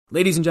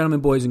Ladies and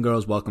gentlemen, boys and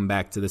girls, welcome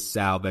back to the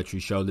Sal Vetri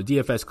Show. The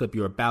DFS clip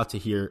you're about to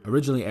hear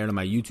originally aired on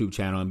my YouTube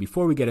channel, and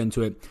before we get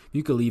into it,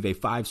 you can leave a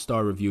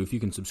 5-star review. If you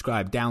can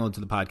subscribe, download to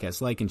the podcast,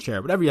 like and share,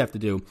 whatever you have to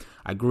do.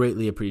 I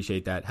greatly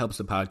appreciate that. Helps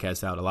the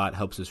podcast out a lot,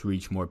 helps us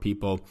reach more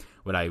people.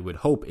 What I would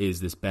hope is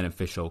this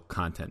beneficial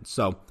content.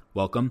 So,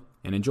 welcome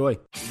and enjoy.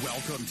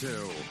 Welcome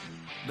to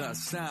the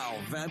Sal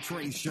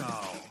Vetri Show.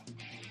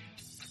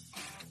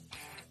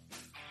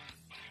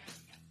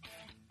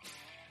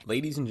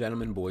 Ladies and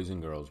gentlemen, boys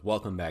and girls,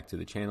 welcome back to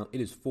the channel.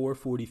 It is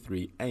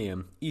 4:43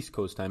 a.m. East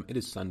Coast time. It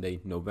is Sunday,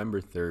 November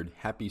 3rd.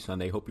 Happy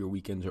Sunday. Hope your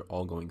weekends are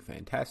all going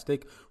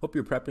fantastic. Hope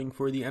you're prepping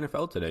for the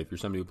NFL today. If you're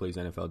somebody who plays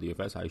NFL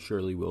DFS, I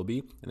surely will be.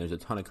 And there's a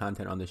ton of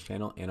content on this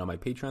channel and on my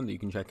Patreon that you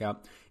can check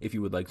out if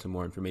you would like some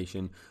more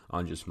information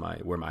on just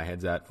where my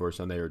head's at for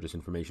Sunday, or just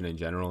information in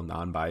general,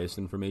 non-biased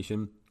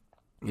information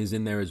is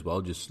in there as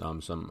well, just a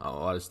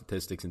lot of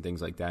statistics and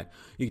things like that.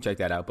 You can check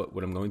that out. But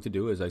what I'm going to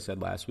do, as I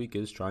said last week,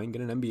 is try and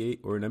get an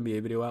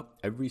NBA video out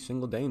every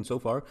single day. And so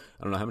far,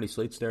 I don't know how many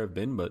slates there have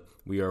been, but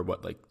we are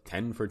like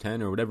 10 for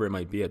 10 or whatever it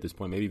might be at this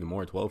point, maybe even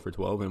more, 12 for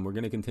 12. And we're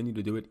going to continue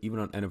to do it even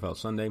on NFL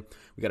Sunday.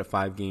 We got a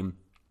 5-game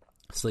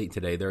slate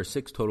today. There are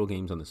 6 total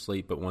games on the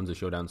slate, but one's a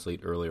showdown slate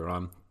earlier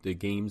on. The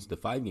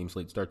 5-game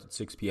slate starts at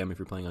 6 p.m. if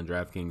you're playing on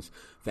DraftKings.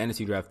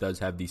 FantasyDraft does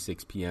have the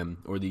 6 p.m.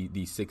 or the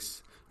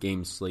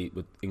 6-game slate,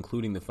 with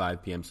including the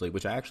 5 p.m. slate,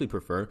 which I actually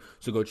prefer,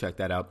 so go check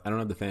that out. I don't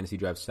have the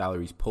FantasyDraft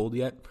salaries pulled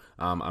yet.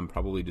 I'm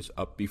probably just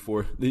up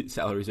before the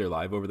salaries are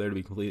live over there, to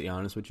be completely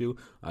honest with you.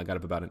 I got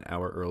up about an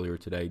hour earlier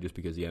today just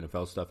because the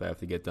NFL stuff I have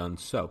to get done.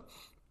 So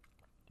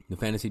the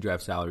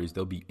FantasyDraft salaries,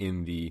 they'll be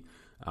in the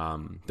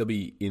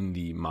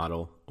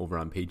model over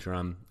on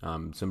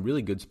Patreon. Some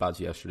really good spots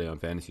yesterday on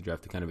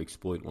FantasyDraft to kind of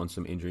exploit once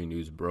some injury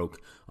news broke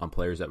on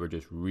players that were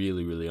just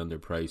really, really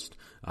underpriced.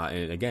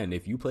 And again,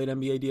 if you played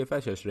NBA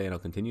DFS yesterday, and I'll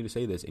continue to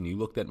say this, and you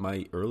looked at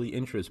my early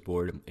interest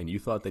board and you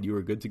thought that you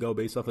were good to go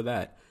based off of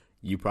that,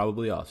 you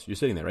probably lost. You're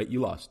sitting there, right?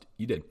 You lost.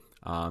 You did.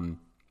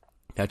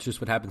 That's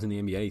just what happens in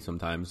the NBA.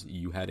 Sometimes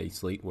you had a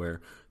slate where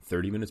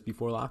 30 minutes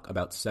before lock,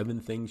 about 7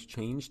 things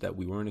changed that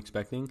we weren't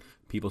expecting.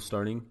 People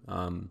starting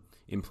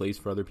in place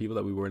for other people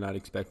that we were not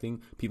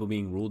expecting. People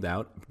being ruled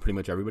out. Pretty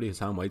much everybody.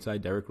 Hassan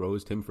Whiteside, Derrick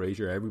Rose, Tim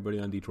Frazier, everybody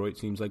on Detroit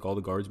seems like all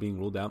the guards being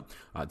ruled out.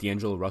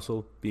 D'Angelo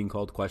Russell being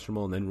called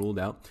questionable and then ruled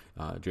out.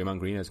 Draymond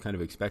Green, as kind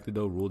of expected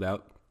though, ruled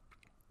out.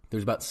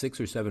 There's about 6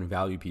 or 7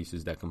 value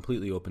pieces that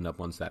completely opened up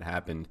once that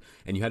happened,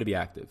 and you had to be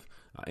active.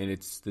 And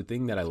it's the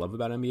thing that I love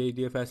about NBA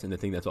DFS, and the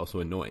thing that's also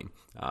annoying.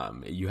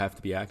 You have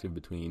to be active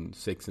between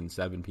 6 and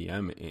 7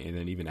 p.m., and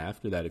then even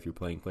after that, if you're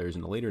playing players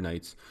in the later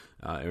nights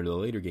or the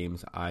later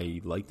games,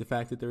 I like the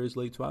fact that there is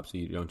late swap, so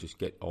you don't just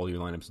get all your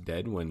lineups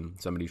dead when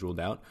somebody's ruled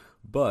out.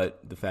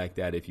 But the fact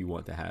that if you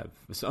want to have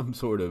some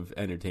sort of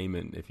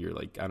entertainment, if you're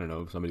like, I don't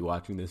know, somebody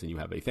watching this and you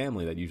have a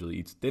family that usually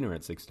eats dinner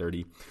at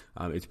 6:30,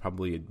 it's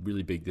probably a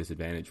really big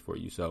disadvantage for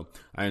you. So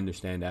I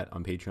understand that.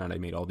 On Patreon, I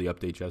made all the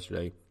updates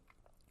yesterday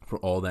for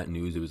all that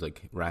news. It was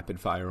like rapid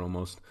fire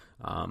almost,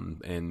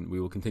 and we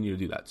will continue to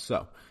do that.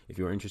 So if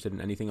you're interested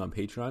in anything on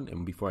Patreon,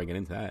 and before I get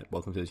into that,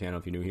 welcome to the channel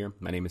if you're new here.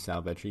 My name is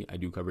Sal Vetri. I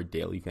do cover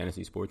daily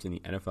fantasy sports in the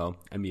NFL,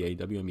 NBA,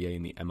 WNBA,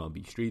 and the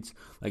MLB streets.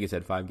 Like I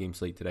said, 5-game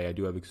slate today. I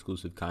do have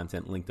exclusive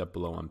content linked up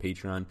below on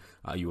Patreon.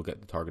 You will get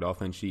the target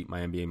offense sheet,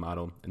 my NBA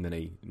model, and then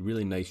a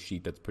really nice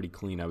sheet that's pretty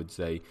clean, I would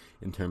say,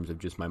 in terms of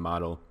just my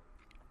model,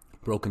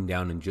 broken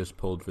down and just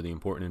pulled for the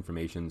important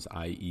informations,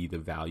 i.e. the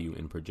value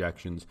and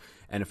projections.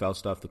 NFL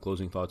stuff, the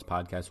Closing Thoughts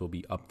podcast will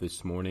be up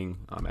this morning.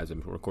 As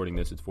I'm recording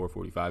this, it's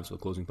 4:45, so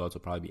Closing Thoughts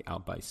will probably be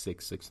out by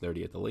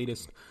 6:30 at the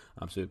latest.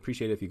 So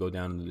appreciate it if you go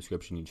down in the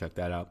description and check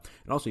that out.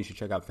 And also you should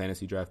check out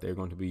FantasyDraft. They're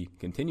going to be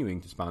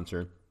continuing to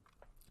sponsor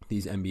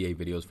these NBA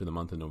videos for the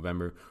month of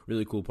November.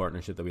 Really cool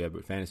partnership that we have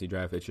with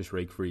FantasyDraft. It's just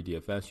rake-free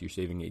DFS. You're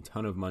saving a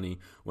ton of money.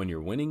 When you're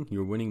winning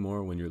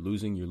more. When you're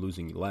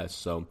losing less.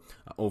 So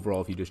overall,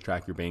 if you just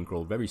track your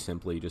bankroll very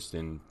simply, just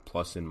in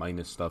plus and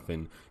minus stuff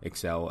in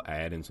Excel,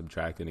 add and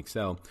subtract in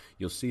Excel,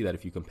 you'll see that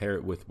if you compare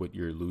it with what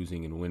you're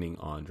losing and winning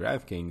on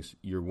DraftKings,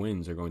 your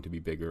wins are going to be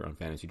bigger on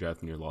FantasyDraft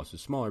and your losses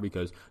smaller,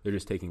 because they're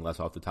just taking less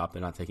off the top.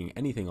 They're not taking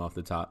anything off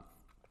the top.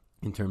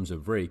 In terms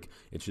of rake,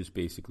 it's just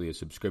basically a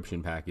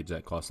subscription package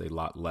that costs a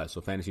lot less.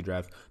 So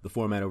FantasyDraft, the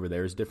format over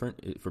there is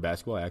different. For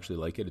basketball, I actually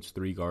like it. It's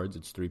 3 guards,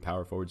 it's 3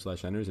 power forward /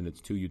 centers, and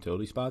it's 2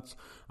 utility spots.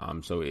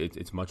 So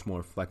it's much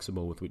more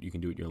flexible with what you can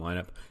do with your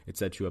lineup. It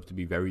sets you up to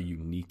be very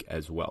unique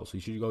as well. So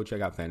you should go check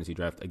out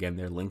FantasyDraft. Again,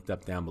 they're linked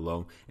up down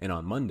below. And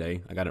on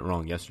Monday, I got it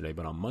wrong yesterday,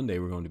 but on Monday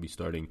we're going to be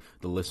starting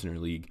the Listener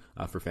League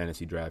for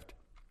FantasyDraft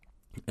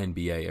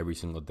NBA every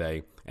single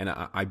day. And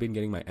I've been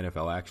getting my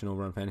NFL action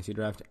over on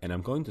FantasyDraft, and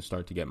I'm going to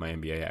start to get my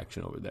NBA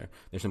action over there.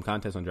 There's some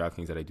contests on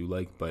DraftKings that I do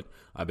like, but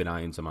I've been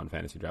eyeing some on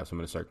FantasyDraft, so I'm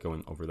going to start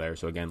going over there.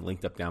 So again,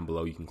 linked up down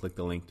below. You can click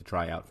the link to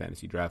try out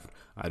FantasyDraft.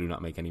 I do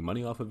not make any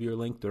money off of your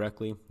link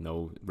directly,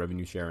 no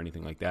revenue share or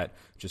anything like that,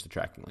 just a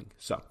tracking link.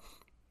 So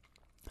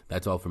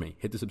That's all for me.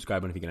 Hit the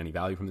subscribe button if you get any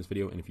value from this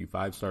video, and if you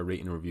 5-star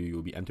rate and review, you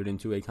will be entered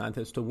into a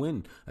contest to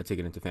win a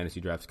ticket into Fantasy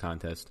Draft's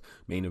contest,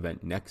 main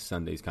event next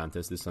Sunday's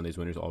contest. This Sunday's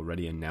winner is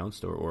already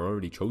announced or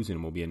already chosen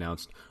and will be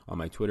announced on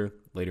my Twitter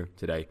later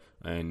today,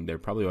 and they're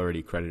probably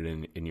already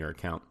credited in your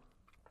account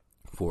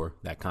for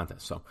that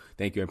contest. So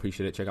thank you. I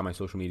appreciate it. Check out my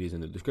social medias in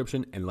the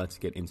description, and let's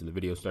get into the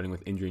video, starting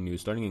with injury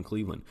news. Starting in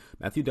Cleveland,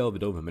 Matthew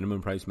Dellavedova, minimum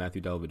price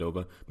Matthew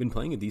Dellavedova, been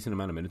playing a decent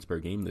amount of minutes per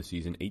game this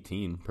season,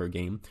 18 per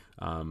game.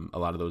 A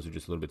lot of those are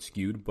just a little bit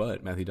skewed,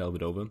 but Matthew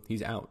Dellavedova,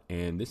 he's out,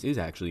 and this is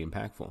actually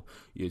impactful.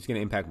 It's going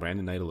to impact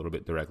Brandon Knight a little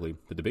bit directly,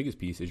 but the biggest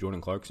piece is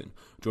Jordan Clarkson.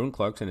 Jordan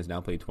Clarkson has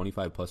now played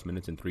 25 plus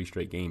minutes in 3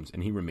 straight games,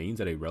 and he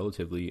remains at a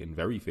relatively and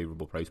very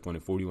favorable price point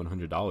of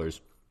 $4,100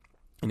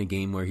 in a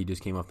game where he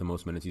just came off the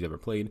most minutes he's ever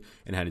played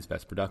and had his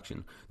best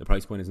production. The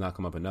price point has not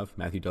come up enough.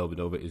 Matthew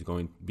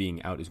Dellavedova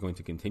being out is going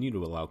to continue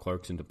to allow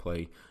Clarkson to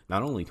play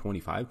not only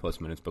 25 plus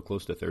minutes, but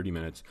close to 30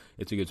 minutes.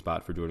 It's a good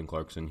spot for Jordan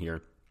Clarkson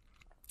here.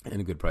 And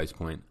a good price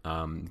point.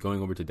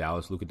 Going over to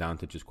Dallas, Luka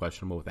Doncic is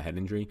questionable with a head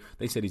injury.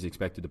 They said he's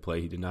expected to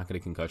play. He did not get a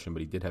concussion,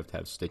 but he did have to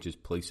have stitches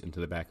placed into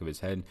the back of his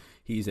head.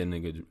 He's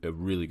in a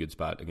really good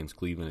spot against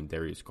Cleveland and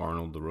Darius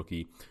Garland, the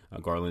rookie,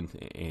 Garland,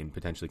 and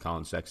potentially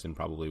Colin Sexton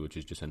probably, which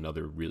is just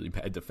another really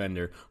bad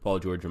defender. Paul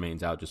George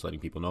remains out, just letting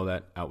people know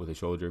that, out with a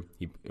shoulder.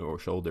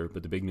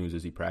 But the big news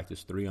is he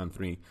practiced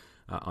 3-on-3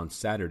 on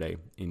Saturday.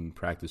 In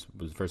practice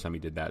was the first time he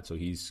did that, so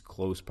he's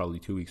close, probably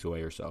 2 weeks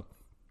away or so.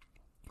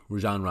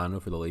 Rajon Rondo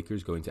for the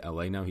Lakers going to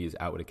LA now. He is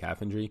out with a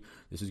calf injury.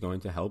 This is going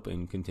to help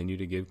and continue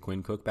to give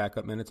Quinn Cook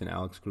backup minutes and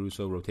Alex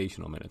Caruso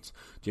rotational minutes.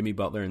 Jimmy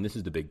Butler, and this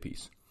is the big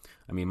piece.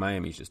 I mean,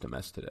 Miami's just a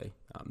mess today.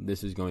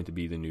 This is going to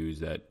be the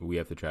news that we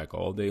have to track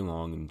all day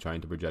long and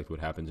trying to project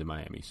what happens in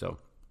Miami. So,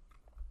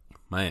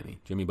 Miami,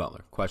 Jimmy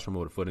Butler,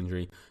 questionable with a foot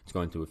injury. It's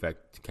going to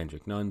affect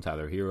Kendrick Nunn,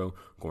 Tyler Hero,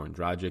 Goran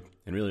Dragic,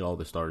 and really all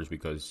the starters,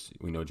 because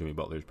we know Jimmy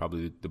Butler is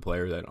probably the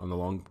player that on the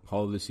long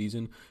haul of the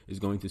season is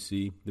going to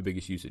see the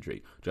biggest usage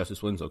rate.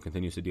 Justice Winslow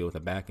continues to deal with a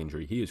back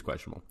injury. He is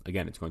questionable.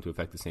 Again, it's going to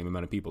affect the same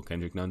amount of people.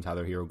 Kendrick Nunn,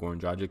 Tyler Hero, Goran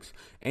Dragic,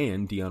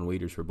 and Dion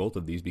Waiters for both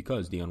of these,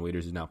 because Dion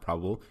Waiters is now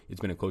probable.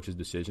 It's been a coach's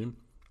decision.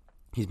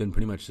 He's been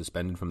pretty much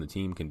suspended from the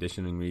team,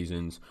 conditioning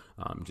reasons,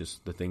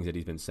 just the things that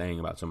he's been saying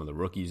about some of the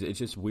rookies. It's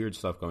just weird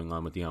stuff going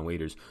on with Dion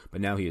Waiters. But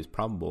now he is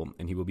probable,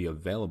 and he will be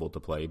available to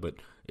play, but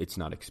it's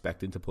not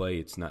expected to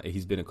play.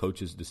 He's been a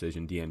coach's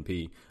decision,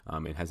 DNP,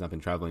 and has not been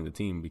traveling the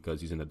team because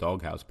he's in the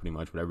doghouse pretty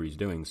much, whatever he's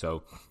doing.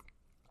 So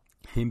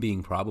him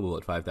being probable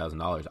at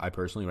 $5,000, I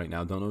personally right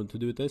now don't know what to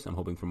do with this. I'm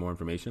hoping for more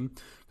information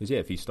because,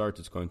 if he starts,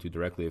 it's going to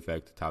directly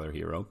affect Tyler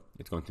Hero.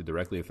 It's going to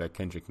directly affect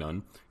Kendrick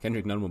Nunn.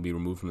 Kendrick Nunn will be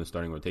removed from the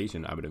starting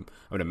rotation. I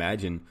would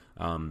imagine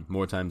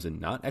more times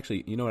than not.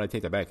 Actually, you know what? I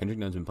take that back. Kendrick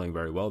Nunn's been playing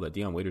very well. That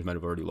Dion Waiters might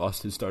have already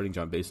lost his starting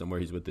job based on where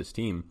he's with this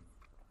team.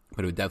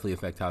 But it would definitely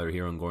affect Tyler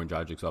Hero and Goran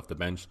Dragic off the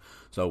bench.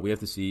 So we have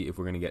to see if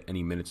we're going to get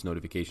any minutes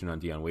notification on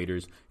Dion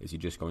Waiters. Is he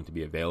just going to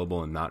be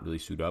available and not really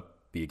suit up?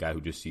 Be a guy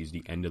who just sees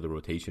the end of the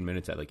rotation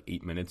minutes at like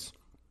 8 minutes?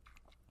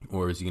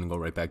 Or is he going to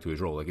go right back to his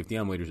role? Like if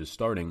Dion Waiters is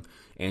starting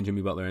and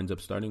Jimmy Butler ends up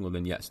starting, well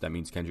then yes, that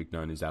means Kendrick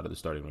Nunn is out of the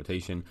starting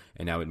rotation.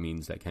 And now it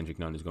means that Kendrick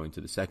Nunn is going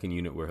to the second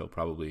unit where he'll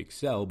probably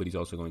excel, but he's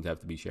also going to have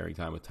to be sharing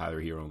time with Tyler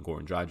Hero and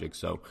Goran Dragic.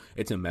 So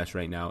it's a mess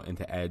right now. And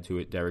to add to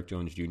it, Derrick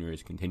Jones Jr.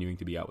 is continuing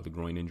to be out with a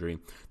groin injury.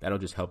 That'll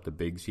just help the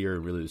bigs here,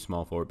 really the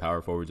small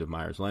power forwards of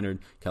Myers Leonard,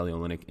 Kelly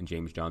Olynyk, and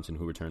James Johnson,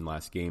 who returned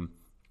last game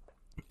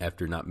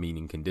after not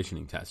meeting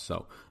conditioning tests.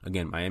 So,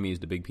 again, Miami is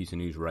the big piece of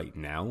news right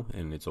now,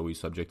 and it's always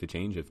subject to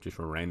change if just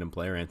a random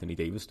player, Anthony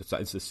Davis,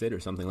 decides to sit or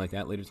something like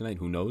that later tonight.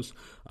 Who knows?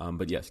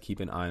 But, yes, keep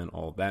an eye on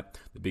all of that.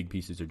 The big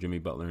pieces are Jimmy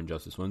Butler and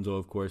Justice Winslow,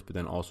 of course, but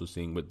then also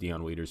seeing what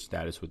Dion Waiters'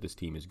 status with this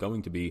team is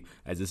going to be,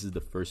 as this is the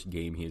first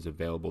game he is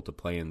available to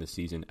play in this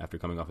season after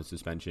coming off a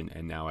suspension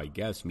and now, I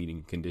guess,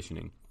 meeting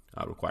conditioning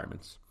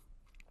requirements.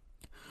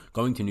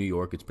 Going to New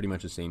York, it's pretty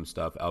much the same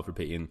stuff. Alfred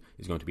Payton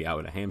is going to be out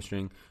with a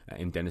hamstring,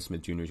 and Dennis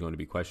Smith Jr. is going to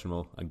be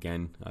questionable.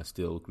 Again,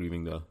 still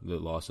grieving the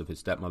loss of his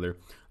stepmother.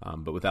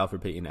 But with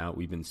Alfred Payton out,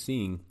 we've been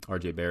seeing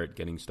RJ Barrett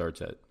getting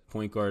starts at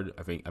point guard.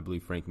 I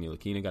believe Frank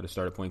Ntilikina got a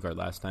start at point guard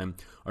last time.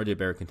 RJ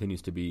Barrett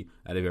continues to be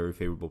at a very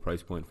favorable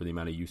price point for the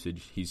amount of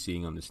usage he's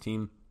seeing on this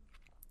team.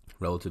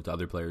 Relative to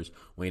other players,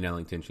 Wayne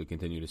Ellington should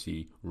continue to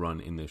see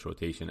run in this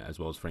rotation, as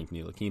well as Frank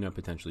Ntilikina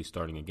potentially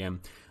starting again.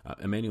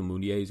 Emmanuel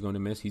Mudiay is going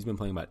to miss. He's been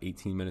playing about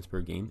 18 minutes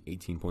per game,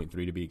 18.3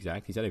 to be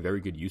exact. He's had a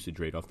very good usage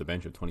rate off the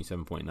bench of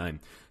 27.9.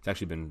 It's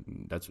actually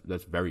been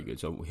that's very good.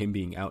 So him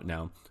being out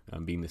now,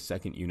 being the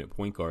second unit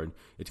point guard,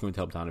 it's going to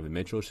help Donovan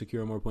Mitchell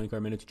secure more point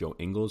guard minutes. Joe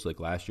Ingles, like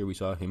last year, we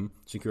saw him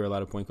secure a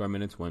lot of point guard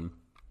minutes when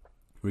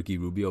Ricky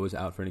Rubio was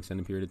out for an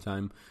extended period of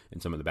time,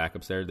 and some of the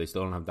backups there. They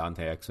still don't have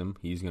Dante Exum.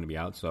 He's going to be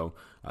out, so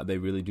they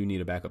really do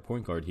need a backup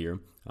point guard here.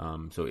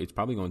 So it's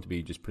probably going to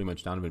be just pretty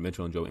much Donovan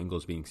Mitchell and Joe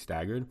Ingles being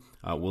staggered.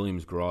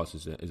 Williams Gross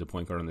is a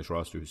point guard on this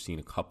roster who's seen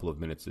a couple of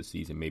minutes this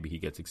season. Maybe he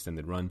gets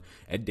extended run.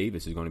 Ed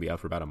Davis is going to be out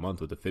for about a month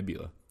with a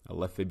fibula. A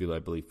left fibula, I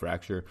believe,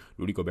 fracture.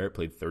 Rudy Gobert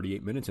played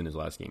 38 minutes in his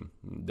last game.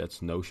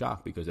 That's no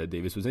shock because Ed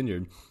Davis was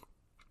injured.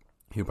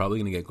 You're probably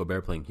going to get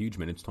Gobert playing huge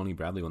minutes. Tony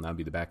Bradley will now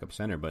be the backup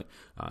center, but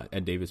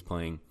Ed Davis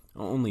playing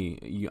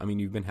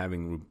you've been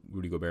having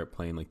Rudy Gobert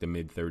playing like the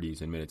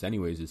mid-30s in minutes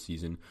anyways this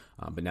season,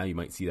 but now you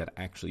might see that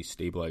actually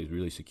stabilize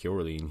really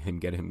securely and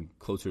get him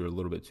closer a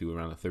little bit to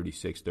around a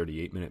 36,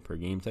 38 minute per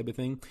game type of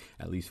thing,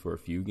 at least for a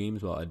few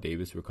games while Ed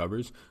Davis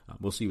recovers.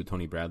 We'll see with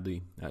Tony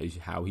Bradley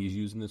how he's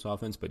using this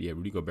offense, but yeah,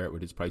 Rudy Gobert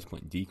with his price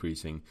point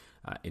decreasing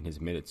in his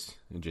minutes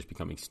and just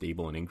becoming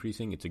stable and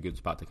increasing, it's a good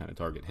spot to kind of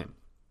target him.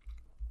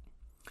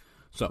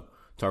 So,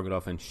 target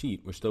offense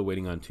sheet, we're still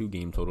waiting on 2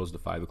 game totals, the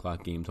 5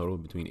 o'clock game total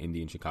between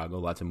Indy and Chicago.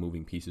 Lots of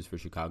moving pieces for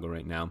Chicago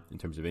right now in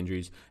terms of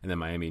injuries. And then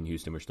Miami and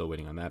Houston, we're still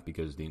waiting on that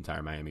because the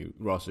entire Miami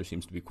roster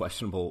seems to be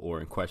questionable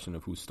or in question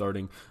of who's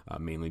starting,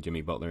 mainly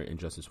Jimmy Butler and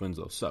Justice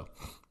Winslow. So,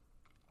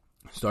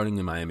 starting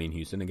in Miami and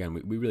Houston, again,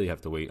 we really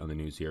have to wait on the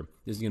news here.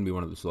 This is going to be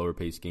one of the slower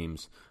paced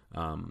games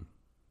on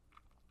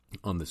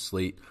the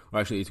slate,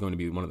 or actually it's going to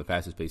be one of the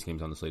fastest paced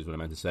games on the slate is what I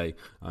meant to say.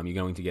 You're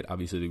going to get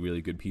obviously the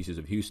really good pieces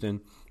of Houston.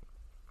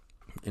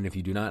 And if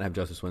you do not have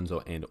Justice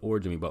Winslow and or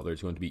Jimmy Butler,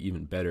 it's going to be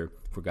even better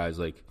for guys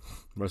like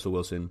Russell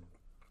Wilson,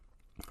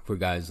 for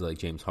guys like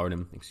James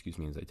Harden. Excuse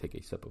me as I take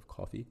a sip of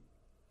coffee.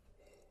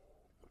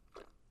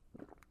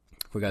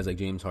 For guys like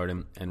James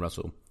Harden and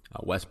Russell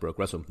Westbrook.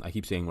 I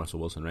keep saying Russell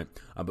Wilson, right?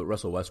 But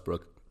Russell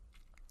Westbrook,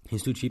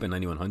 he's too cheap at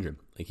 9,100.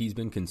 Like, he's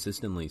been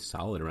consistently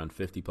solid around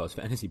 50-plus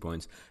fantasy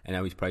points, and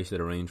now he's priced at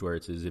a range where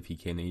it's as if he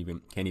can't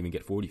even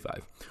get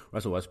 45.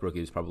 Russell Westbrook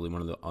is probably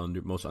one of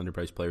the most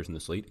underpriced players in the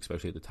slate,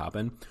 especially at the top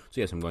end.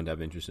 So, yes, I'm going to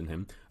have interest in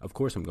him. Of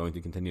course, I'm going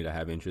to continue to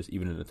have interest,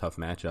 even in a tough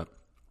matchup.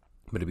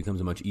 But it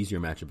becomes a much easier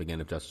matchup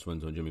again if Justice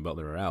Winslow and Jimmy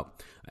Butler are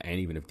out. And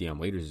even if Deion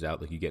Waiters is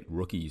out, like, you get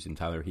rookies and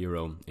Tyler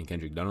Hero and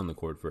Kendrick Dunn on the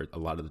court for a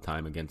lot of the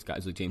time against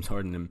guys like James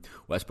Harden and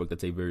Westbrook.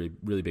 That's a very,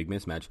 really big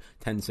mismatch.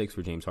 10-6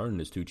 for James Harden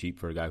is too cheap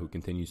for a guy who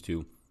continues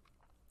to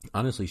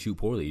honestly shoot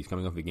poorly. He's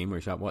coming off a game where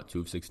he shot, 2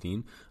 of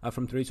 16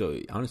 from 3. So,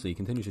 honestly, he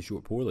continues to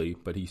shoot poorly,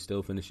 but he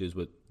still finishes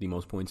with the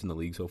most points in the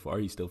league so far.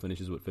 He still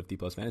finishes with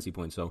 50-plus fantasy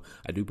points. So,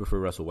 I do prefer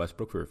Russell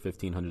Westbrook for a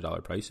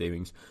 $1,500 price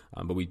savings.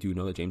 But we do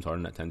know that James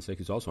Harden at 10-6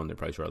 is also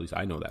underpriced, or at least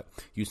I know that.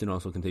 Houston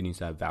also continues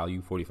to have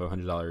value.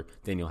 $4,500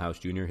 Daniel House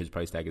Jr. His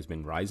price tag has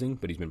been rising,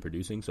 but he's been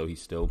producing, so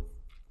he's still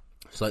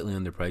slightly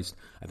underpriced.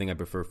 I think I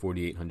prefer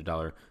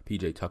 $4,800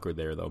 PJ Tucker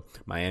there, though.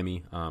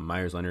 Miami,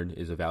 Myers Leonard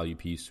is a value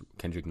piece.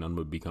 Kendrick Nunn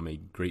would become a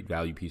great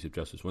value piece if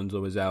Justice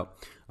Winslow is out.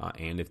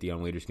 And if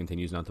Deion Waiters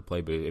continues not to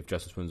play, but if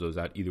Justice Winslow is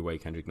out, either way,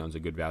 Kendrick Nunn's a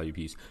good value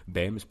piece.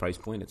 Bam's price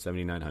point at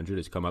 $7,900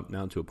 has come up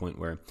now to a point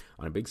where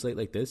on a big slate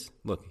like this,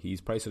 look,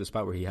 he's priced at a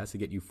spot where he has to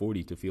get you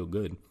 40 to feel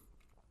good.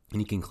 And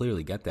he can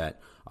clearly get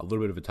that. A little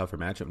bit of a tougher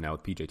matchup now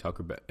with PJ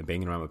Tucker,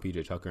 banging around with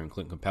PJ Tucker and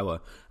Clint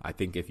Capella. I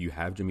think if you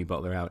have Jimmy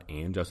Butler out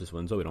and Justice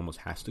Winslow, it almost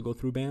has to go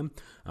through Bam.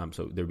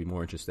 So there'd be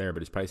more interest there.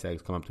 But his price tag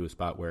has come up to a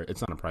spot where it's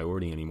not a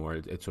priority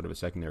anymore. It's sort of a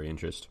secondary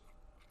interest.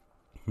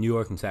 New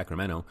York and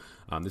Sacramento.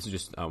 This is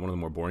just one of the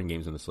more boring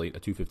games on the slate. A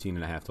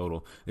 215.5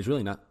 total. There's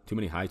really not too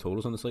many high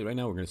totals on the slate right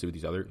now. We're going to see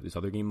what this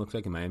other game looks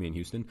like in Miami and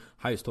Houston.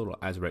 Highest total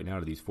as of right now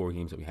to these 4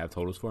 games that we have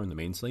totals for in the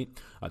main slate.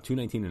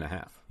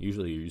 219.5.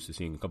 Usually you're used to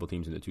seeing a couple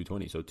teams in the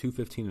 220. So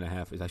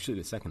 215.5 is actually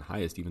the second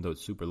highest, even though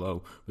it's super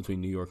low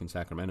between New York and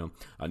Sacramento.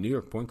 New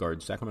York point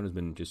guards. Sacramento's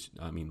been just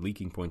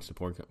leaking points to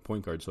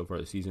point guards so far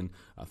this season.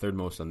 Third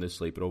most on this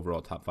slate, but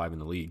overall top 5 in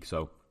the league.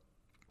 So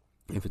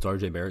if it's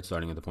RJ Barrett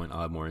starting at the point,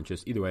 I'll have more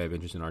interest. Either way, I have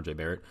interest in RJ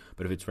Barrett.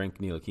 But if it's Frank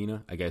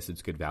Ntilikina, I guess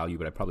it's good value,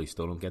 but I probably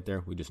still don't get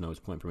there. We just know his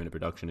point per minute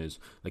production is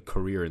like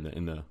career in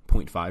the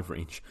 0.5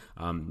 range.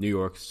 New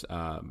York's,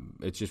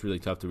 it's just really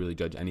tough to really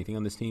judge anything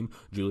on this team.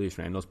 Julius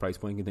Randle's price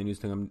point continues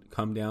to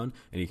come down,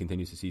 and he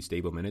continues to see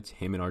stable minutes.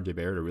 Him and RJ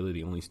Barrett are really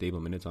the only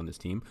stable minutes on this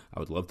team. I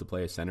would love to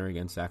play a center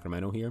against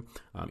Sacramento here.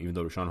 Even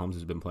though Rashawn Holmes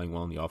has been playing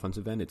well in the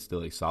offensive end, it's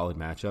still a solid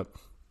matchup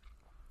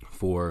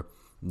for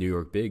New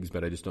York bigs,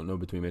 but I just don't know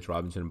between Mitch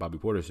Robinson and Bobby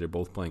Portis. They're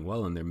both playing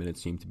well, and their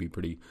minutes seem to be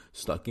pretty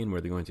stuck in where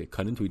they're going to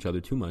cut into each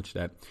other too much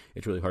that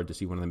it's really hard to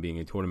see one of them being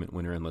a tournament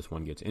winner unless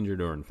one gets injured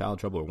or in foul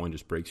trouble or one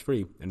just breaks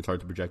free, and it's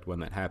hard to project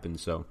when that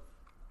happens. So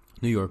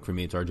New York, for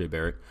me, it's RJ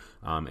Barrett,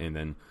 and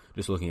then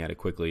just looking at it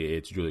quickly,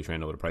 it's Julius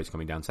Randle with a price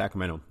coming down.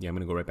 Sacramento, I'm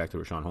going to go right back to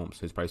Rashawn Holmes.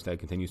 His price tag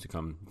continues to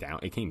come down.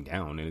 It came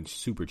down, and it's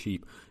super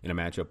cheap in a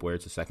matchup where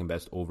it's the second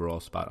best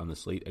overall spot on the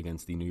slate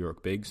against the New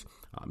York bigs.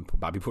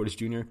 Bobby Portis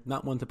Jr.,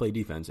 not one to play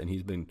defense, and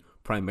he's been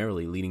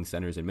primarily leading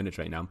centers in minutes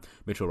right now.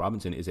 Mitchell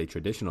Robinson is a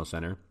traditional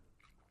center,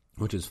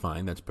 which is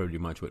fine. That's pretty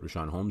much what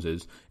Rashawn Holmes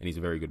is, and he's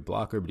a very good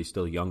blocker, but he's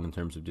still young in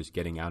terms of just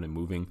getting out and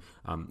moving.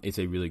 It's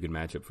a really good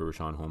matchup for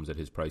Rashawn Holmes at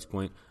his price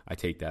point. I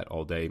take that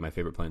all day. My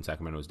favorite play in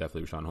Sacramento is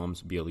definitely Rashawn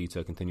Holmes.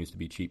 Bielitsa continues to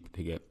be cheap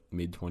to get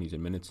mid-20s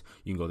in minutes.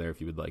 You can go there if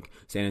you would like.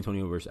 San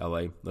Antonio versus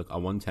LA. Look, a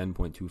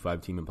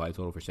 110.25 team implied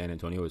total for San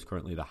Antonio is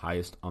currently the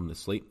highest on the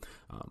slate.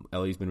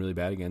 LA's been really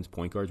bad against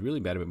point guards, really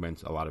bad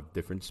against a lot of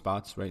different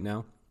spots right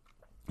now.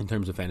 in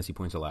terms of fantasy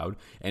points allowed,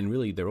 and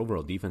really their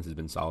overall defense has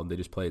been solid. They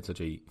just play at such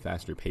a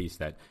faster pace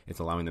that it's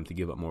allowing them to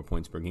give up more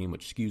points per game,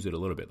 which skews it a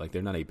little bit. Like,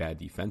 they're not a bad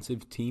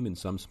defensive team in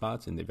some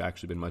spots, and they've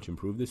actually been much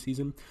improved this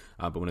season.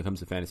 But when it comes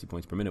to fantasy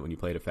points per minute, when you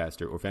play at a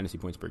faster, or fantasy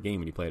points per game,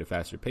 when you play at a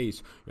faster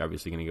pace, you're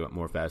obviously going to give up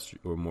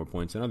more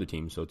points than other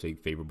teams, so it's a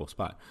favorable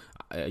spot.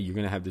 You're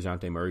going to have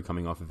DeJounte Murray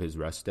coming off of his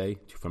rest day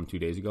from 2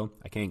 days ago.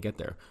 I can't get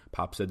there.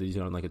 Pop said that he's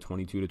on like a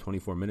 22 to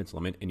 24 minutes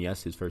limit, and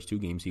yes, his first 2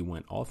 games he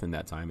went off in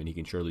that time, and he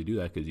can surely do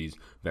that because he's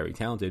very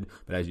talented.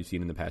 But as you've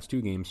seen in the past 2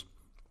 games,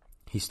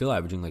 he's still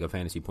averaging like a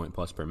fantasy point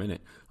plus per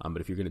minute.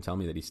 But if you're going to tell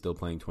me that he's still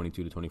playing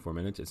 22 to 24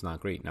 minutes, it's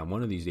not great. Now,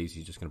 one of these days,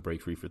 he's just going to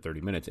break free for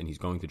 30 minutes, and he's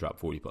going to drop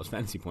 40 plus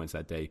fantasy points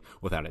that day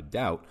without a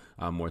doubt,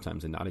 more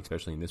times than not,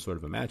 especially in this sort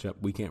of a matchup.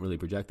 We can't really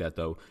project that,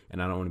 though,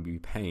 and I don't want to be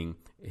paying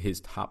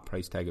his top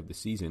price tag of the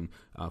season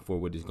for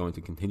what is going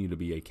to continue to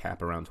be a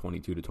cap around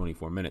 22 to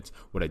 24 minutes.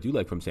 What I do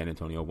like from San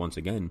Antonio, once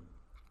again,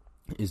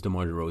 is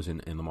DeMar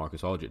DeRozan and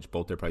LaMarcus Aldridge.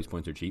 Both their price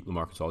points are cheap.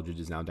 LaMarcus Aldridge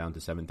is now down to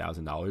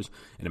 $7,000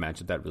 in a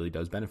matchup that really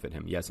does benefit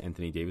him. Yes,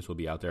 Anthony Davis will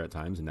be out there at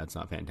times, and that's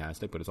not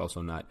fantastic, but it's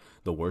also not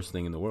the worst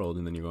thing in the world.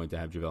 And then you're going to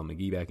have JaVale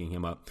McGee backing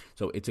him up.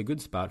 So it's a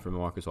good spot for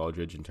LaMarcus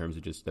Aldridge in terms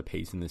of just the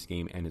pace in this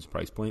game and his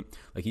price point.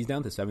 Like, he's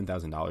down to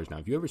 $7,000 now.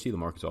 If you ever see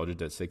LaMarcus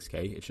Aldridge at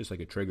 $6K, it's just like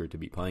a trigger to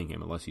be playing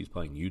him, unless he's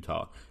playing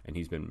Utah and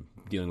he's been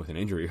dealing with an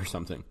injury or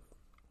something,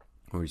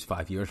 or he's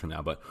 5 years from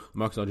now. But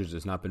LaMarcus Aldridge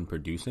has not been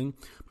producing.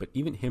 But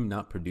even him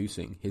not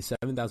producing, his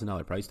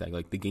 $7,000 price tag,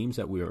 like the games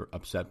that we are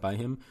upset by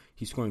him,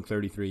 he's scoring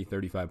 33,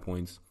 35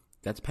 points.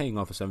 That's paying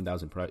off a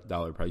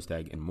 $7,000 price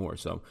tag and more.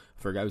 So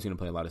for a guy who's going to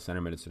play a lot of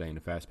center minutes today in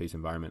a fast-paced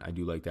environment, I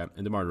do like that.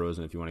 And DeMar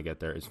DeRozan, if you want to get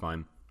there, is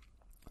fine.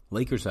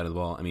 Lakers side of the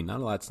ball, I mean,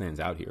 not a lot stands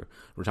out here.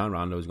 Rajon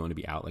Rondo is going to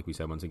be out, like we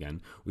said once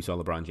again. We saw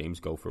LeBron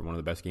James go for one of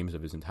the best games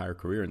of his entire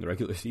career in the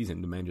regular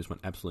season. The man just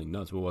went absolutely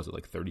nuts. What was it,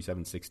 like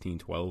 37, 16,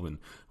 12, and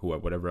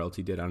whatever else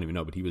he did? I don't even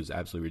know, but he was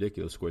absolutely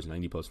ridiculous. Scores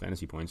 90-plus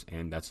fantasy points,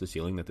 and that's the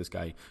ceiling that this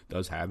guy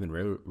does have and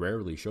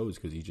rarely shows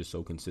because he's just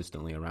so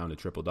consistently around a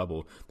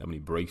triple-double that when he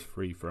breaks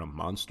free for a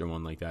monster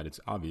one like that, it's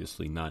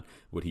obviously not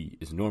what he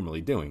is normally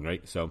doing,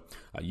 right? So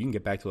you can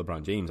get back to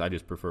LeBron James. I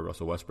just prefer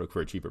Russell Westbrook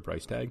for a cheaper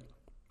price tag.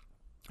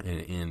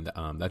 And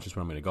that's just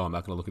where I'm going to go. I'm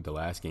not going to look at the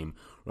last game.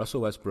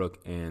 Russell Westbrook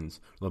and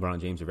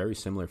LeBron James are very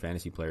similar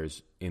fantasy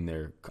players on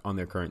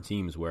their current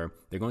teams, where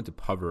they're going to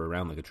hover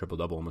around like a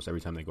triple-double almost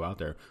every time they go out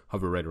there,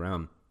 hover right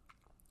around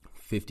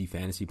 50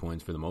 fantasy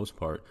points for the most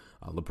part.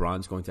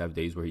 LeBron's going to have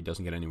days where he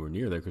doesn't get anywhere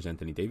near there because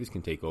Anthony Davis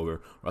can take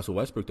over. Russell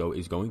Westbrook, though,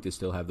 is going to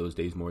still have those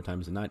days more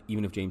times than not,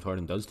 even if James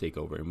Harden does take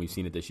over. And we've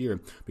seen it this year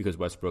because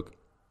Westbrook,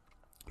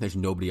 there's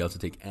nobody else to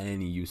take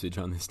any usage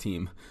on this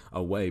team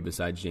away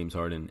besides James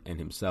Harden and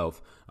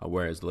himself,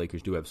 whereas the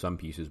Lakers do have some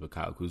pieces with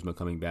Kyle Kuzma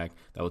coming back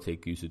that will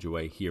take usage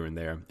away here and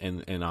there.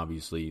 And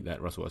obviously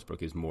that Russell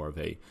Westbrook is more of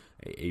a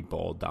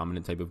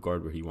ball-dominant type of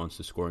guard where he wants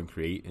to score and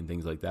create and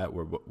things like that,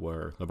 where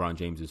LeBron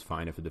James is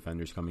fine if a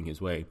defender's coming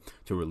his way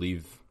to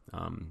relieve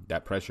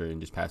that pressure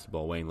and just pass the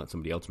ball away and let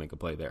somebody else make a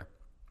play there.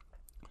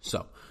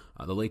 So,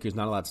 the Lakers,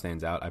 not a lot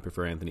stands out. I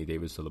prefer Anthony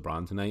Davis to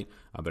LeBron tonight,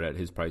 but at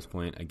his price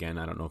point, again,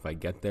 I don't know if I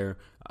get there.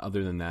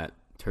 Other than that,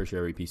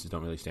 tertiary pieces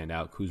don't really stand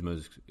out. Kuzma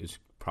is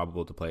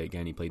probable to play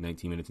again. He played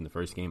 19 minutes in the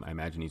first game. I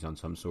imagine he's on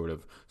some sort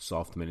of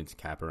soft minutes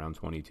cap around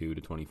 22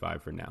 to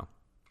 25 for now.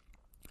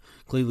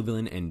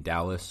 Cleveland and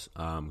Dallas.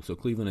 So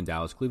Cleveland and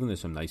Dallas. Cleveland, there's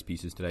some nice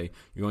pieces today.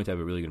 You're going to have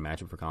a really good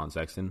matchup for Colin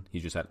Sexton.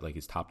 He's just at like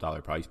his top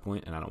dollar price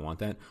point, and I don't want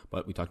that.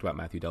 But we talked about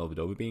Matthew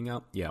Dellavedova being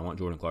out. Yeah, I want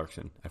Jordan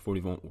Clarkson. At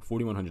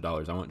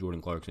 $4,100, I want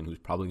Jordan Clarkson, who's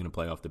probably going to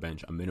play off the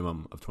bench a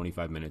minimum of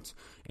 25 minutes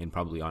and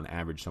probably on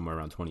average somewhere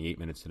around 28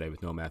 minutes today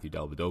with no Matthew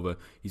Dellavedova.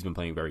 He's been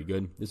playing very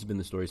good. This has been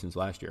the story since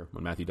last year.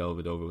 When Matthew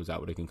Dellavedova was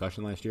out with a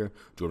concussion last year,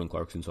 Jordan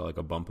Clarkson saw like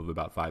a bump of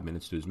about 5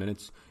 minutes to his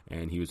minutes,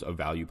 and he was a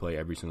value play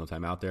every single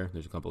time out there.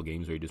 There's a couple of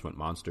games where he just went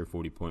monster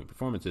 40-point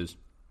performances.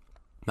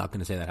 Not going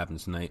to say that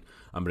happens tonight,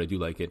 but I do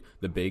like it.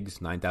 The bigs,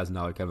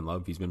 $9,000 Kevin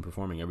Love, he's been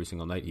performing every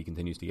single night. He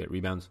continues to get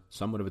rebounds.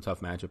 Somewhat of a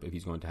tough matchup if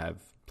he's going to have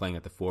playing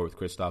at the 4 with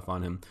Kristaps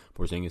on him.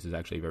 Porzingis is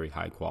actually a very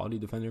high-quality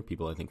defender.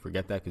 People, I think,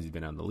 forget that because he's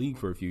been out of the league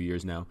for a few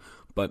years now.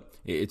 But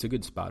it's a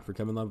good spot for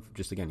Kevin Love.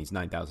 Just, again, he's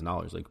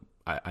 $9,000. Like,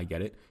 I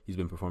get it. He's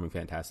been performing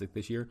fantastic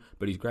this year,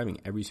 but he's grabbing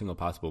every single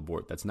possible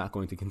board. That's not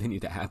going to continue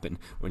to happen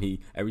when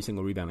every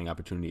single rebounding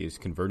opportunity is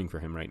converting for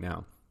him right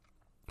now.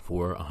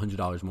 For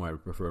 $100 more, I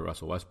would prefer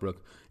Russell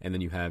Westbrook. And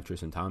then you have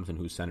Tristan Thompson,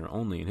 who's center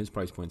only, and his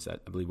price point's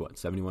at, I believe,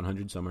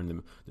 $7,100, somewhere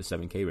in the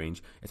 7K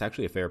range. It's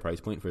actually a fair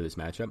price point for this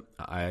matchup.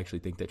 I actually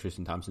think that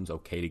Tristan Thompson's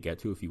okay to get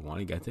to if you want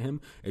to get to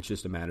him. It's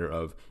just a matter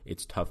of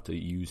it's tough to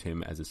use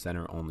him as a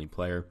center-only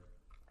player.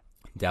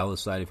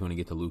 Dallas side, if you want to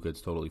get to Luka,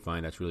 it's totally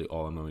fine. That's really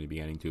all I'm going to be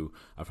getting to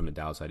from the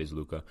Dallas side is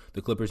Luka.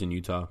 The Clippers in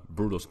Utah,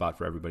 brutal spot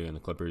for everybody on the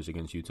Clippers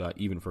against Utah,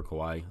 even for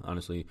Kawhi.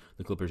 Honestly,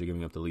 the Clippers are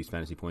giving up the least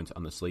fantasy points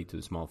on the slate to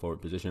the small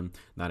forward position.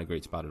 Not a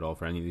great spot at all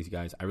for any of these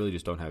guys. I really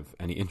just don't have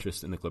any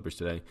interest in the Clippers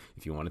today.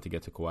 If you wanted to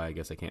get to Kawhi, I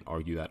guess I can't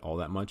argue that all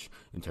that much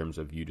in terms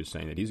of you just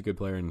saying that he's a good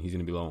player and he's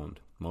going to be low-owned.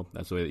 Well,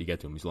 that's the way that you get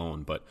to him. He's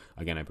low-owned. But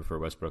again, I prefer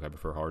Westbrook. I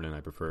prefer Harden. I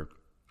prefer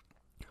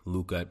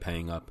Luka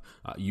paying up.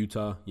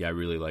 Utah, I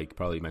really like.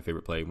 Probably my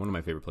favorite play, one of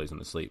my favorite plays on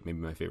the slate, maybe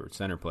my favorite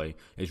center play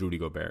is Rudy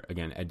Gobert.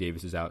 Again, Ed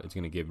Davis is out. It's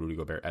going to give Rudy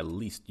Gobert at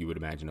least, you would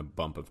imagine, a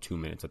bump of 2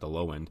 minutes at the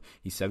low end.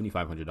 He's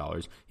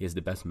 $7,500. He has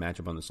the best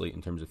matchup on the slate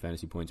in terms of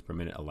fantasy points per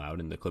minute allowed,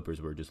 and the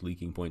Clippers were just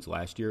leaking points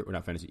last year. Or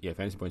not fantasy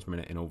points per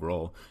minute, and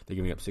overall, they're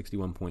giving up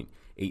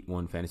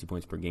 61.81 fantasy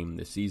points per game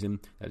this season.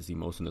 That is the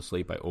most on the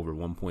slate by over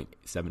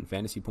 1.7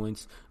 fantasy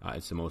points.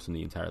 It's the most in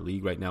the entire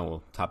league right now.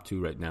 Well, top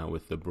 2 right now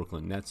with the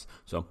Brooklyn Nets.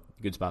 So,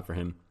 good spot for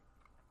him.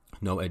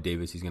 No Ed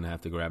Davis, he's going to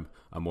have to grab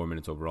more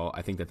minutes overall.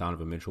 I think that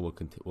Donovan Mitchell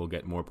will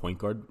get more point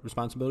guard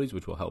responsibilities,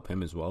 which will help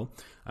him as well.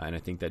 And I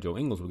think that Joe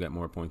Ingles will get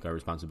more point guard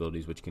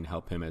responsibilities, which can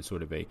help him as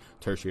sort of a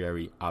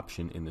tertiary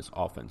option in this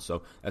offense.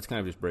 So that's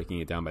kind of just breaking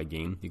it down by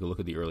game. You can look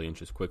at the early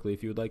interest quickly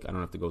if you would like. I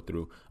don't have to go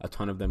through a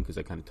ton of them because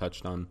I kind of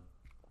touched on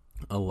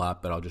a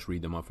lot, but I'll just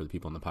read them off for the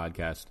people on the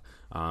podcast.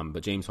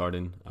 But James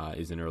Harden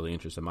is an early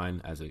interest of mine,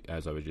 as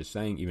I was just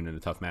saying. Even in a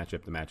tough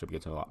matchup, the matchup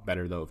gets a lot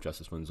better, though, if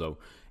Justice Winslow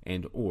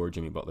and or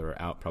Jimmy Butler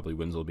are out, probably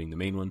Winslow being the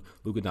main one.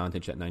 Luka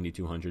Doncic at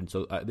 9,200.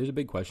 So there's a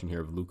big question here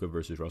of Luka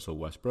versus Russell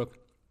Westbrook.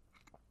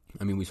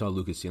 I mean, we saw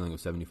Luka's ceiling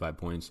of 75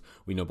 points.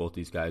 We know both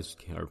these guys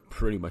are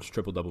pretty much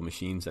triple-double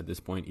machines at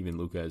this point. Even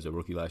Luka, as a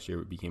rookie last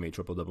year, became a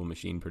triple-double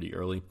machine pretty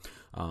early.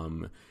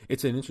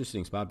 It's an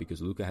interesting spot because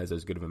Luka has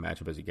as good of a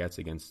matchup as he gets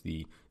against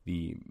the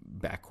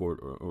backcourt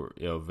or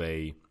of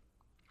a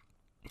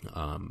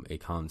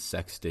Colin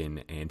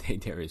Sexton and a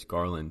Darius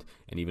Garland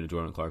and even a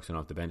Jordan Clarkson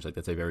off the bench. Like,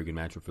 that's a very good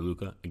matchup for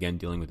Luka. Again,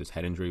 dealing with his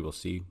head injury, we'll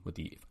see what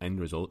the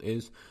end result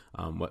is.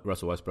 What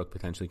Russell Westbrook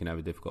potentially can have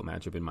a difficult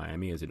matchup in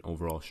Miami as an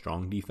overall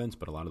strong defense,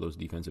 but a lot of those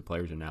defensive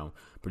players are now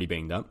pretty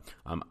banged up.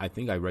 I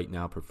think I right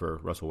now prefer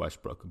Russell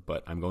Westbrook,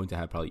 but I'm going to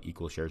have probably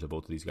equal shares of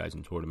both of these guys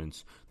in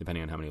tournaments,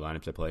 depending on how many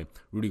lineups I play.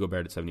 Rudy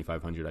Gobert at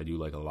 7,500, I do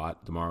like a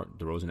lot. DeMar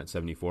DeRozan at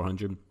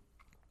 7,400.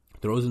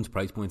 DeRozan's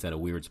price point's at a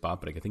weird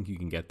spot, but I think you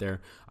can get there.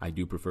 I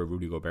do prefer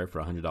Rudy Gobert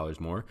for $100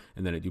 more,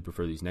 and then I do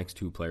prefer these next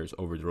two players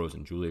over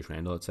DeRozan. Julius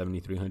Randle at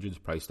 7,300 is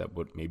priced at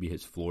what maybe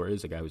his floor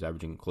is, a guy who's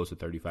averaging close to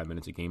 35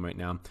 minutes a game right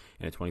now,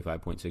 and a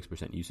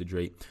 25.6% usage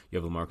rate. You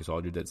have LaMarcus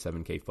Aldridge at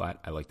 7K flat.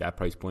 I like that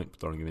price point.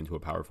 Throwing him into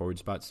a power forward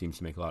spot seems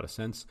to make a lot of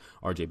sense.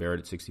 RJ Barrett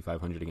at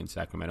 6,500 against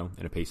Sacramento,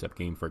 and a pace-up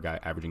game for a guy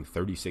averaging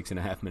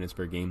 36.5 minutes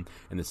per game,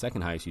 and the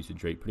second highest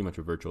usage rate, pretty much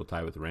a virtual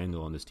tie with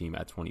Randle on this team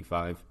at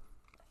 25.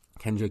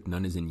 Kendrick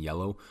Nunn is in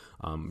yellow.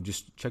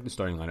 Just check the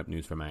starting lineup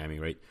news for Miami,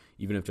 right?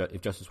 Even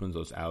if Justice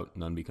Winslow's out,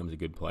 Nunn becomes a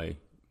good play.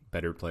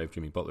 Better play if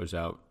Jimmy Butler's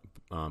out.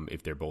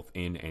 If they're both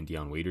in and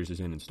Deion Waiters is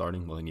in and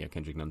starting, well, then, yeah,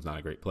 Kendrick Nunn's not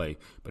a great play.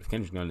 But if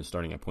Kendrick Nunn is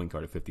starting at point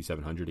guard at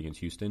 5,700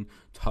 against Houston,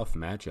 tough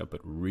matchup, but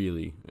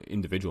really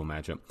individual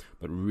matchup,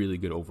 but really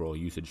good overall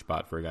usage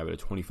spot for a guy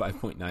with a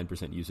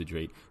 25.9% usage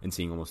rate and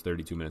seeing almost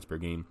 32 minutes per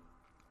game.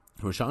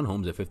 Rashawn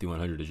Holmes at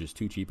 5,100 is just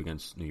too cheap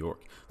against New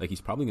York. Like,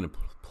 he's probably going to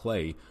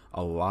play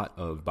a lot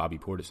of Bobby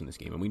Portis in this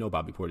game, and we know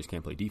Bobby Portis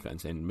can't play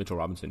defense, and Mitchell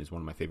Robinson is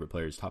one of my favorite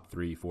players, top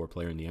 3-4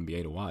 player in the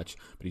NBA to watch,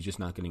 but he's just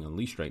not getting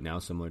unleashed right now,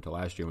 similar to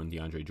last year when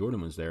DeAndre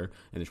Jordan was there,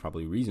 and there's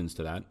probably reasons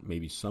to that.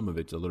 Maybe some of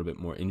it's a little bit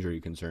more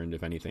injury concerned,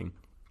 if anything.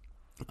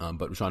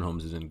 But Rashawn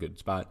Holmes is in a good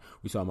spot.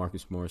 We saw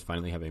Marcus Morris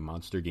finally have a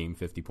monster game,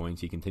 50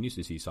 points. He continues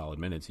to see solid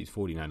minutes. He's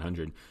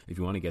 4,900. If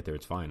you want to get there,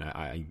 it's fine.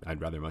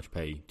 I'd rather much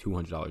pay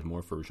 $200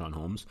 more for Rashawn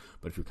Holmes.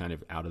 But if you're kind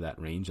of out of that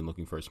range and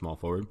looking for a small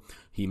forward,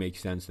 he makes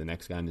sense. The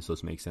next guy on this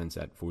list makes sense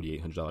at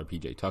 $4,800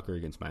 PJ Tucker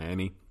against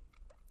Miami.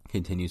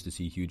 Continues to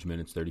see huge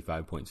minutes,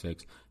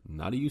 35.6.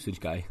 Not a usage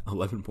guy,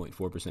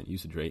 11.4%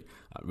 usage rate.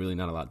 Really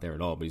not a lot there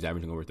at all, but he's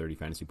averaging over 30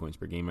 fantasy points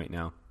per game right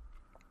now.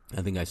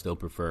 I think I still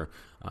prefer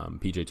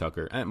PJ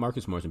Tucker.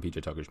 Marcus Morris and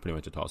PJ Tucker is pretty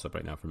much a toss-up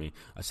right now for me.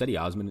 Cedi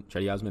Osman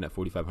at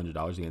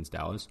 $4,500 against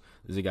Dallas.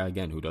 This is a guy,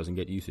 again, who doesn't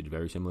get usage,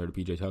 very similar to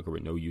PJ Tucker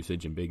with no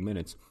usage and big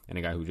minutes, and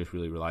a guy who just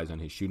really relies on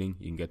his shooting.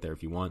 You can get there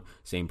if you want.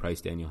 Same price,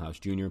 Daniel House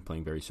Jr.,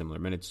 playing very similar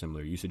minutes,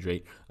 similar usage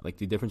rate. Like,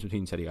 the difference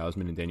between Cedi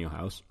Osman and Daniel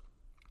House,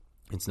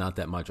 it's not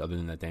that much, other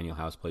than that Daniel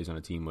House plays on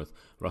a team with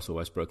Russell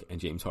Westbrook and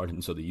James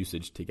Harden, so the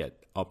usage to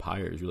get up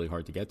higher is really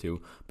hard to get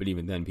to. But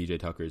even then, PJ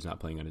Tucker is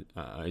not playing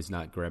on is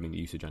not grabbing the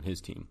usage on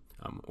his team,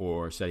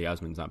 or Cedi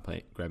Osman's not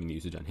grabbing the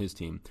usage on his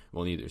team.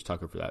 Well, neither is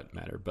Tucker for that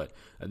matter. But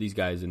these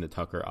guys in the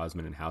Tucker,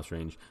 Osman, and House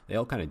range, they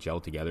all kind of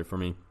gel together for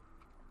me.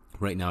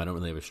 Right now, I don't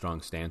really have a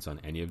strong stance on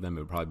any of them.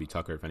 It would probably be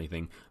Tucker, if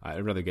anything.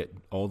 I'd rather get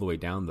all the way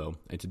down, though.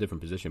 It's a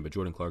different position, but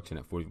Jordan Clarkson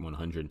at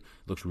 4,100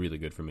 looks really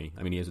good for me.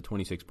 I mean, he has a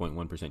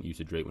 26.1%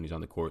 usage rate when he's on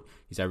the court.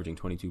 He's averaging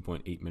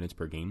 22.8 minutes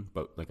per game,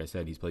 but like I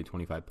said, he's played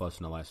 25-plus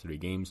in the last 3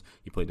 games.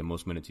 He played the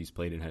most minutes he's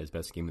played and had his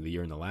best game of the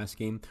year in the last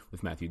game,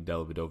 with Matthew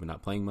Dellavedova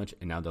not playing much,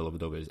 and now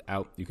Dellavedova is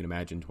out. You can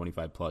imagine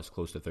 25-plus,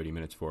 close to 30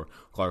 minutes for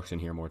Clarkson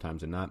here more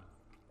times than not.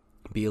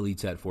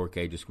 Bielitsa at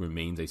 4K just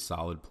remains a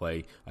solid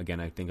play. Again,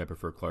 I think I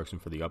prefer Clarkson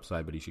for the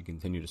upside, but he should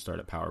continue to start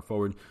at power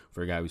forward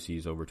for a guy who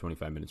sees over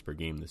 25 minutes per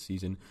game this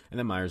season. And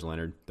then Myers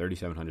Leonard,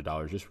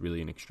 $3,700, just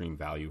really an extreme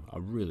value.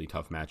 A really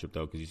tough matchup,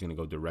 though, because he's going to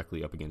go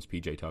directly up against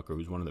PJ Tucker,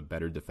 who's one of the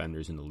better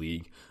defenders in the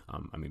league.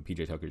 I mean,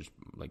 PJ Tucker's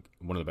like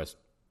one of the best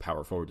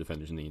power forward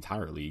defenders in the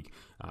entire league.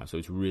 So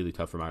it's really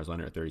tough for Myers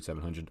Leonard at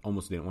 3,700.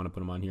 Almost didn't want to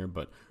put him on here,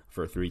 but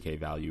for a 3K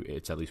value,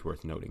 it's at least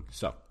worth noting.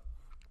 So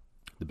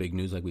the big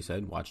news, like we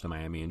said, watch the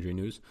Miami injury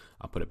news.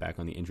 I'll put it back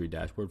on the injury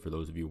dashboard for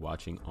those of you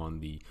watching on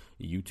the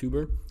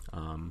YouTuber.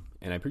 And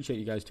I appreciate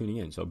you guys tuning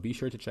in. So be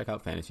sure to check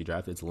out Fantasy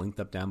Draft. It's linked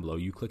up down below.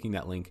 You clicking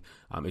that link,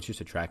 it's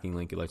just a tracking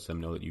link. It lets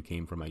them know that you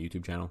came from my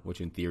YouTube channel,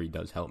 which in theory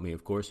does help me,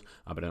 of course.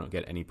 But I don't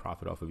get any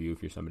profit off of you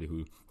if you're somebody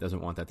who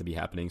doesn't want that to be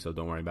happening. So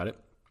don't worry about it.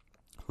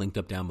 Linked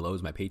up down below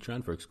is my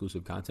Patreon for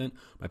exclusive content.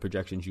 My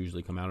projections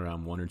usually come out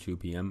around 1 or 2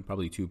 p.m.,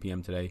 probably 2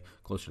 p.m. today,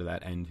 closer to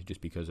that end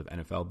just because of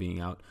NFL being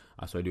out.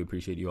 So I do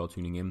appreciate you all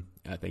tuning in.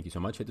 Thank you so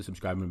much. Hit the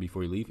subscribe button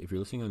before you leave. If you're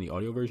listening on the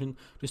audio version,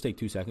 just take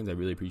 2 seconds. I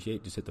really appreciate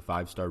it. Just hit the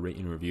 5-star rate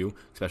and review,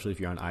 especially if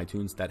you're on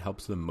iTunes. That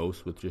helps the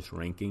most with just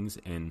rankings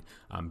and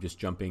just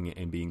jumping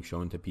and being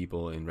shown to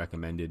people and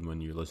recommended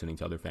when you're listening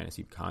to other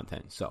fantasy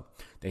content. So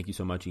thank you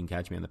so much. You can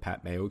catch me on the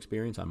Pat Mayo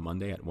Experience on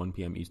Monday at 1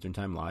 p.m. Eastern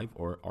Time live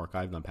or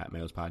archived on Pat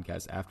Mayo's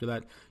podcast. After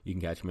that, you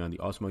can catch me on the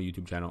Osmo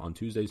YouTube channel on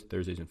Tuesdays,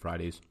 Thursdays, and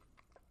Fridays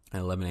at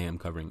 11 a.m.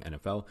 covering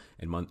NFL,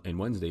 and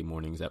Wednesday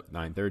mornings at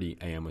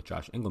 9:30 a.m. with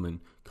Josh Engelman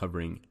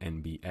covering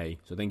NBA.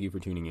 So thank you for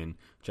tuning in.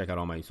 Check out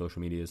all my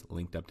social medias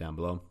linked up down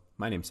below.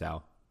 My name's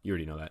Sal. You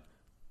already know that.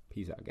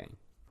 Peace out, gang.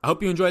 I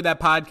hope you enjoyed that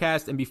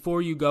podcast. And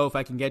before you go, if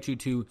I can get you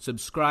to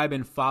subscribe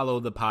and follow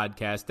the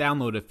podcast,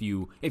 download a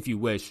few if you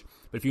wish.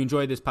 But if you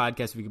enjoyed this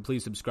podcast, if you could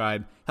please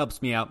subscribe,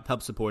 helps me out,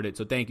 helps support it.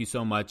 So thank you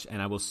so much,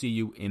 and I will see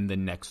you in the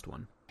next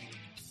one.